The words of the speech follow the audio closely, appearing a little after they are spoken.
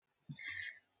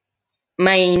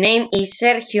My name is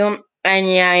Sergio and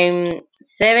I'm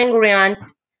 7 grand.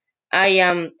 I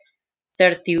am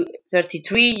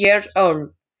 33 years old.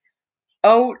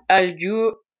 How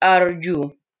old are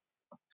you?